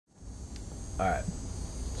Alright,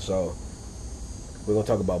 so we're going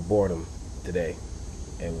to talk about boredom today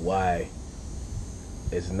and why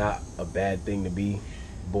it's not a bad thing to be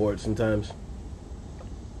bored sometimes.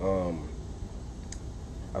 Um,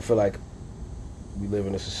 I feel like we live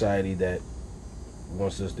in a society that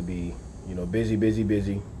wants us to be, busy, busy,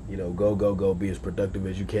 busy, go, go, go, be as productive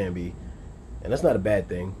as you can be. And that's not a bad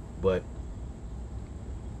thing, but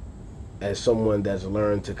as someone that's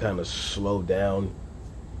learned to kind of slow down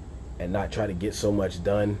and not try to get so much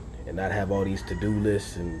done and not have all these to-do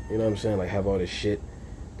lists and you know what I'm saying, like have all this shit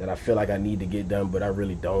that I feel like I need to get done but I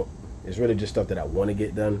really don't. It's really just stuff that I want to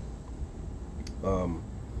get done.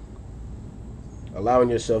 Allowing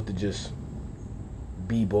yourself to just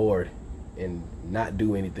be bored and not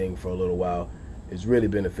do anything for a little while is really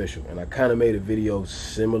beneficial. And I kind of made a video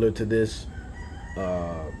similar to this.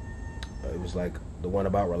 It was like the one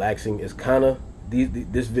about relaxing. It's kind of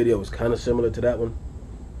this video is kind of similar to that one.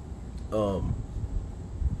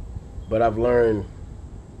 But I've learned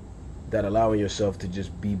that allowing yourself to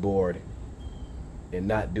just be bored and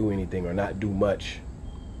not do anything or not do much,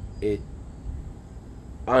 it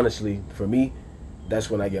honestly, for me, that's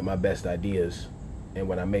when I get my best ideas and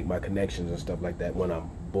when I make my connections and stuff like that, when I'm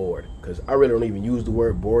bored. Because I really don't even use the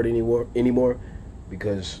word bored anymore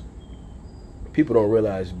because people don't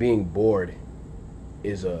realize being bored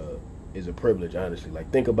is a privilege, honestly.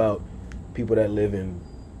 Like, think about people that live in,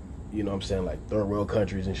 like third world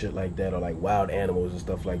countries and shit like that, or like wild animals and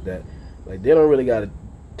stuff like that. Like, they don't really got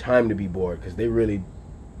time to be bored because they really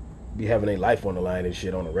be having their life on the line and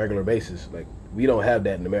shit on a regular basis. Like, we don't have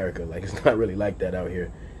that in America. Like, it's not really like that out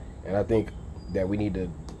here. And I think that we need to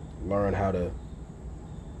learn how to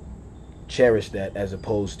cherish that as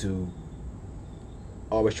opposed to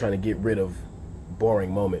always trying to get rid of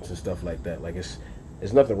boring moments and stuff like that. Like,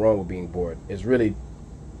 there's nothing wrong with being bored. It's really,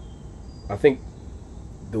 I think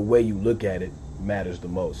the way you look at it matters the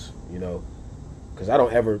most, because I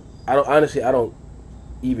don't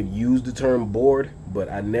even use the term bored, but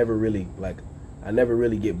I never really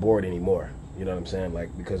get bored anymore. You know what I'm saying?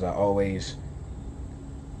 Like, because I always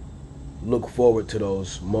look forward to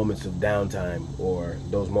those moments of downtime or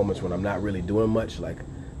those moments when I'm not really doing much. Like,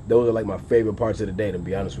 those are like my favorite parts of the day, to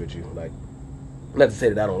be honest with you. Like, not to say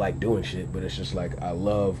that I don't like doing shit, but it's just like I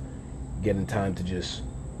love getting time to just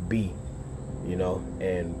be,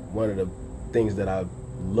 and one of the things that I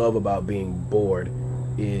love about being bored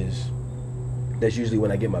is that's usually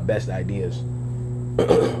when I get my best ideas.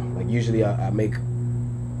 Like, usually I make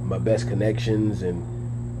my best connections, and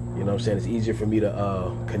it's easier for me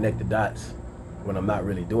to connect the dots when I'm not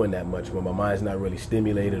really doing that much, when my mind's not really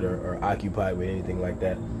stimulated or occupied with anything like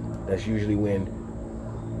that. That's usually when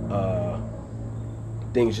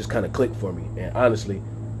things just kind of click for me. And honestly,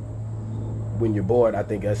 when you're bored, I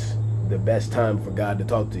think that's the best time for God to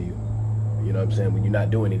talk to you. You know what I'm saying? When you're not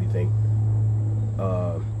doing anything.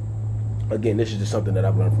 Again, this is just something that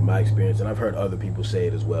I've learned from my experience, and I've heard other people say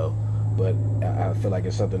it as well. But I feel like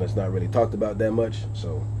it's something that's not really talked about that much,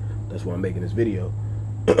 so that's why I'm making this video.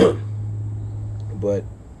 But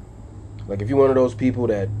like, if you're one of those people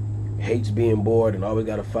that hates being bored and always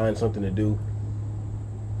got to find something to do,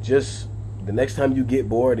 just the next time you get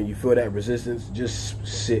bored and you feel that resistance, just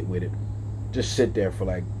sit with it. Just sit there for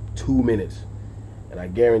like 2 minutes, and I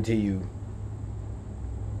guarantee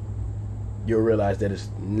you'll realize that it's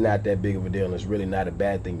not that big of a deal, and it's really not a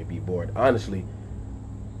bad thing to be bored. Honestly,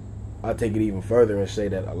 I'll take it even further and say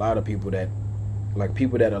that a lot of people that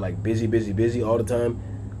are like busy, busy, busy all the time,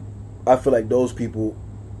 I feel like those people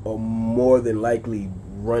are more than likely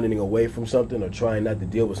running away from something or trying not to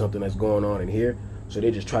deal with something that's going on in here. So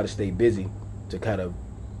they just try to stay busy to kind of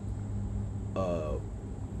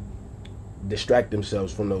distract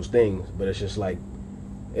themselves from those things. But it's just like,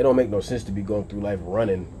 it don't make no sense to be going through life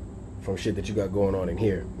running from shit that you got going on in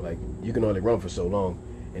here. Like, you can only run for so long.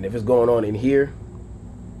 And if it's going on in here,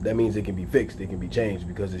 that means it can be fixed, it can be changed,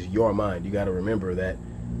 because it's your mind. You got to remember that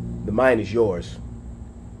the mind is yours.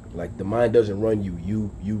 Like, the mind doesn't run you,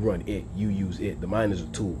 you run it, you use it. The mind is a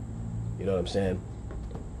tool. You know what I'm saying?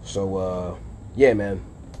 So yeah, man,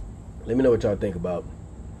 let me know what y'all think about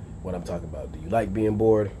what I'm talking about. Do you like being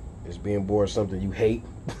bored? Is being bored something you hate?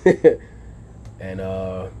 And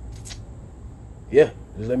yeah,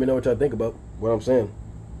 just let me know what y'all think about what I'm saying.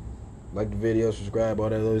 Like the video, subscribe, all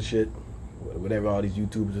that other shit. Whatever all these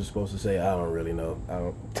YouTubers are supposed to say, I don't really know. I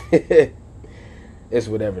don't. It's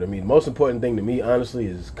whatever to me. The most important thing to me, honestly,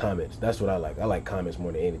 is comments. That's what I like. I like comments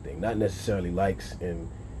more than anything. Not necessarily likes and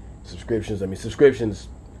subscriptions. I mean, subscriptions,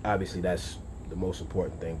 obviously, that's the most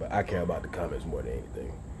important thing, but I care about the comments more than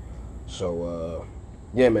anything. So,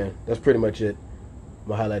 yeah, man, that's pretty much it. I'm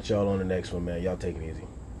going to holler at y'all on the next one, man. Y'all take it easy.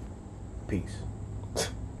 Peace.